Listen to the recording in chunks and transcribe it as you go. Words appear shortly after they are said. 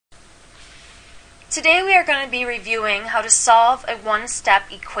Today we are going to be reviewing how to solve a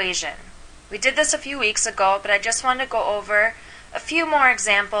one-step equation. We did this a few weeks ago, but I just wanted to go over a few more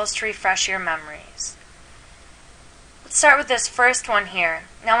examples to refresh your memories. Let's start with this first one here.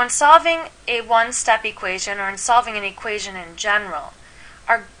 Now, when solving a one-step equation, or in solving an equation in general,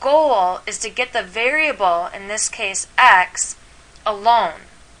 our goal is to get the variable, in this case x, alone.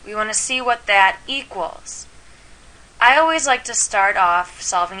 We want to see what that equals. I always like to start off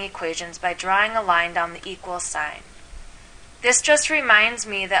solving equations by drawing a line down the equal sign. This just reminds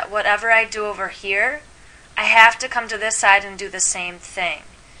me that whatever I do over here, I have to come to this side and do the same thing.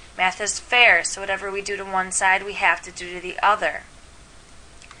 Math is fair, so whatever we do to one side, we have to do to the other.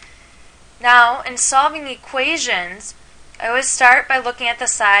 Now, in solving equations, I always start by looking at the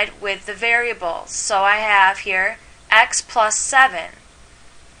side with the variables. So I have here x plus 7.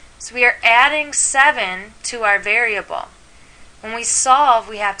 So we are adding 7 to our variable. When we solve,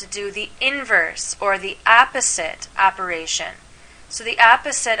 we have to do the inverse, or the opposite operation. So the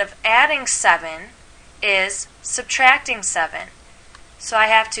opposite of adding 7 is subtracting 7. So I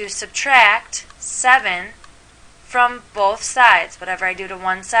have to subtract 7 from both sides. Whatever I do to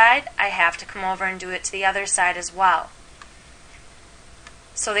one side, I have to come over and do it to the other side as well.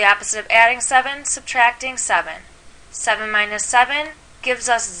 So the opposite of adding 7, subtracting 7. 7 minus 7 gives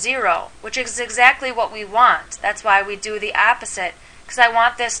us 0, which is exactly what we want. That's why we do the opposite, because I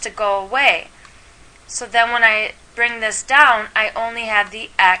want this to go away. So then when I bring this down, I only have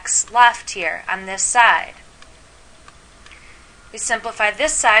the x left here on this side. We simplify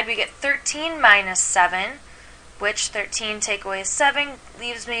this side, we get 13 minus 7, which 13 take away 7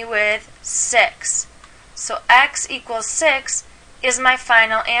 leaves me with 6. So x equals 6 is my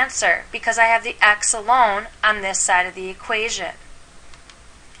final answer, because I have the x alone on this side of the equation.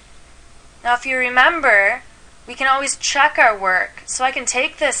 Now if you remember, we can always check our work. So I can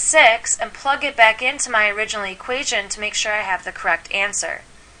take this 6 and plug it back into my original equation to make sure I have the correct answer.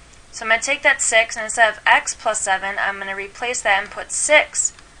 So I'm going to take that 6, and instead of x plus 7, I'm going to replace that and put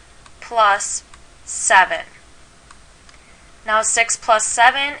 6 plus 7. Now 6 plus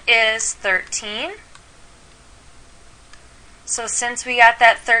 7 is 13. So since we got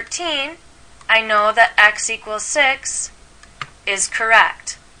that 13, I know that x equals 6 is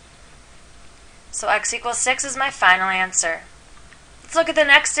correct. So x equals 6 is my final answer. Let's look at the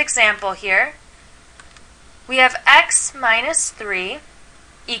next example here. We have x minus 3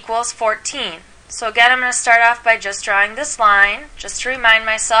 equals 14. So again, I'm going to start off by just drawing this line, just to remind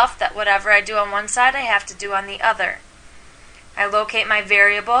myself that whatever I do on one side, I have to do on the other. I locate my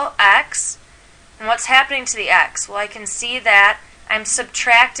variable, x, and what's happening to the x? Well, I can see that I'm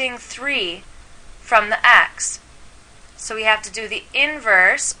subtracting 3 from the x. So we have to do the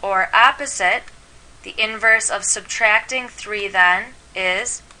inverse, or opposite. The inverse of subtracting 3 then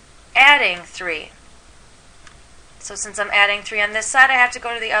is adding 3. So since I'm adding 3 on this side, I have to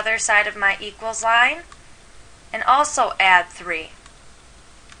go to the other side of my equals line and also add 3.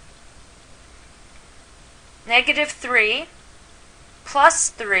 Negative 3 plus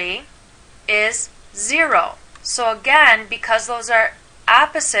 3 is 0. So again, because those are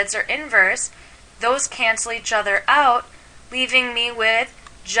opposites or inverse, those cancel each other out, leaving me with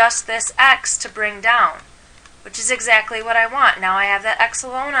just this x to bring down, which is exactly what I want. Now I have that x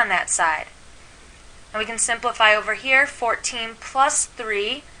alone on that side. And we can simplify over here. 14 plus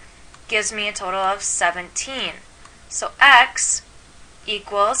 3 gives me a total of 17. So x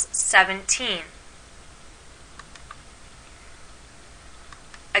equals 17.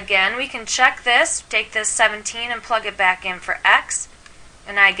 Again, we can check this, take this 17 and plug it back in for x,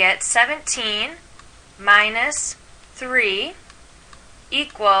 and I get 17 minus 3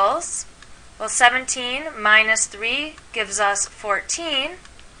 equals, well, 17 minus 3 gives us 14,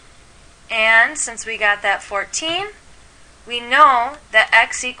 and since we got that 14, we know that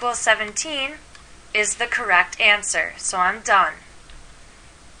x equals 17 is the correct answer. So I'm done.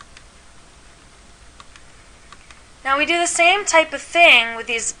 Now we do the same type of thing with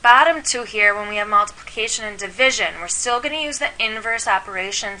these bottom two here when we have multiplication and division. We're still going to use the inverse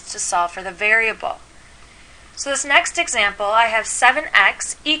operations to solve for the variable. So this next example, I have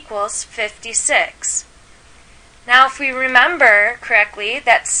 7x equals 56. Now if we remember correctly,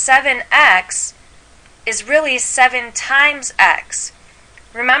 that 7x is really 7 times x.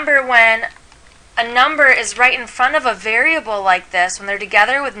 Remember, when a number is right in front of a variable like this, when they're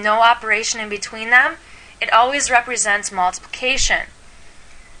together with no operation in between them, it always represents multiplication.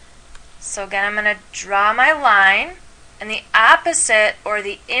 So again, I'm going to draw my line, and the opposite, or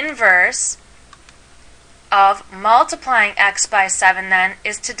the inverse, of multiplying x by 7 then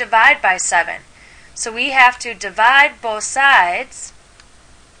is to divide by 7. So we have to divide both sides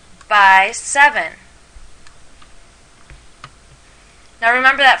by 7. Now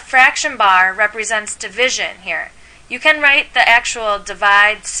remember that fraction bar represents division here. You can write the actual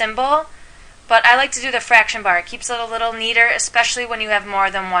divide symbol, but I like to do the fraction bar. It keeps it a little neater, especially when you have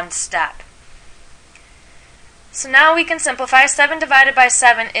more than one step. So now we can simplify. 7 divided by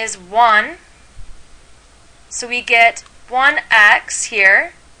 7 is 1. So we get 1x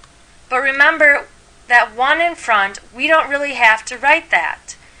here. But remember that 1 in front, we don't really have to write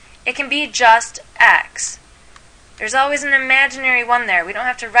that. It can be just x. There's always an imaginary 1 there. We don't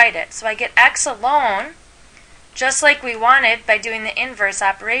have to write it. So I get x alone, just like we wanted by doing the inverse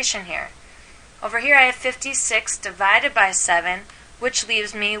operation here. Over here I have 56 divided by 7, which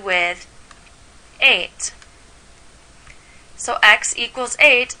leaves me with 8. So x equals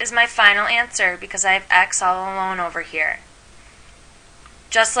 8 is my final answer because I have x all alone over here.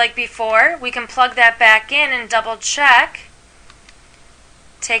 Just like before, we can plug that back in and double check.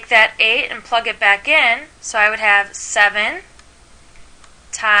 Take that 8 and plug it back in. So I would have 7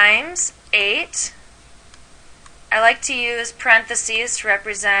 times 8. I like to use parentheses to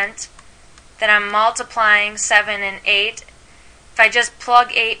represent that I'm multiplying 7 and 8. If I just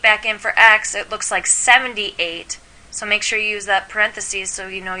plug 8 back in for x, it looks like 78. So make sure you use that parentheses so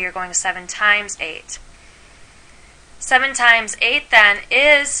you know you're going 7 times 8. 7 times 8 then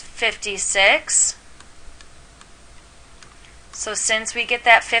is 56. So since we get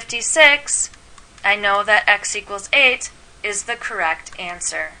that 56, I know that x equals 8 is the correct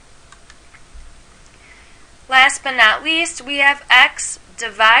answer. Last but not least, we have x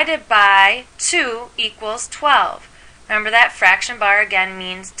divided by 2 equals 12. Remember that fraction bar again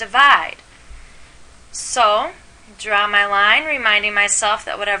means divide. So, draw my line, reminding myself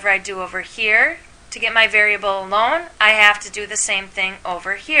that whatever I do over here to get my variable alone, I have to do the same thing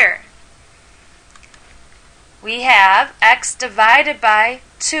over here. We have x divided by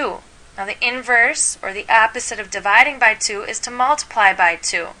 2. Now the inverse, or the opposite of dividing by 2, is to multiply by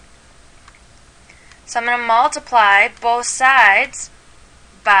 2. So I'm going to multiply both sides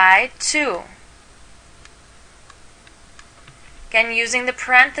by 2. Again, using the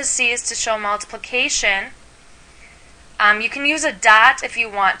parentheses to show multiplication. You can use a dot if you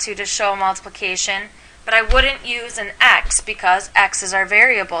want to show multiplication, but I wouldn't use an x because x is our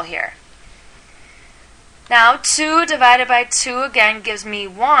variable here. Now 2 divided by 2 again gives me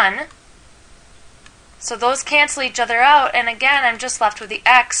 1. So those cancel each other out, and again I'm just left with the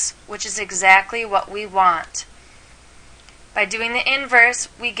x, which is exactly what we want. By doing the inverse,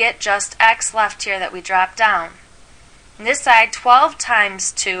 we get just x left here that we drop down. On this side, 12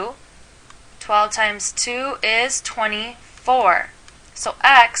 times 2. 12 times 2 is 24. So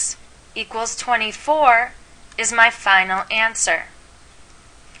x equals 24 is my final answer.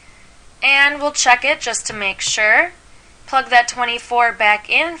 And we'll check it just to make sure. Plug that 24 back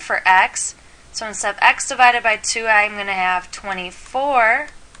in for x. So instead of x divided by 2, I'm going to have 24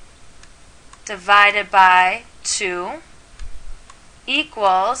 divided by 2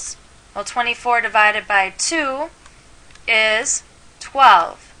 equals, well, 24 divided by 2 is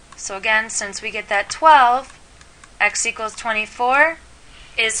 12. So again, since we get that 12, x equals 24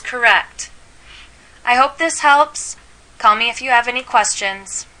 is correct. I hope this helps. Call me if you have any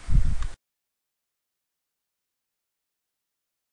questions.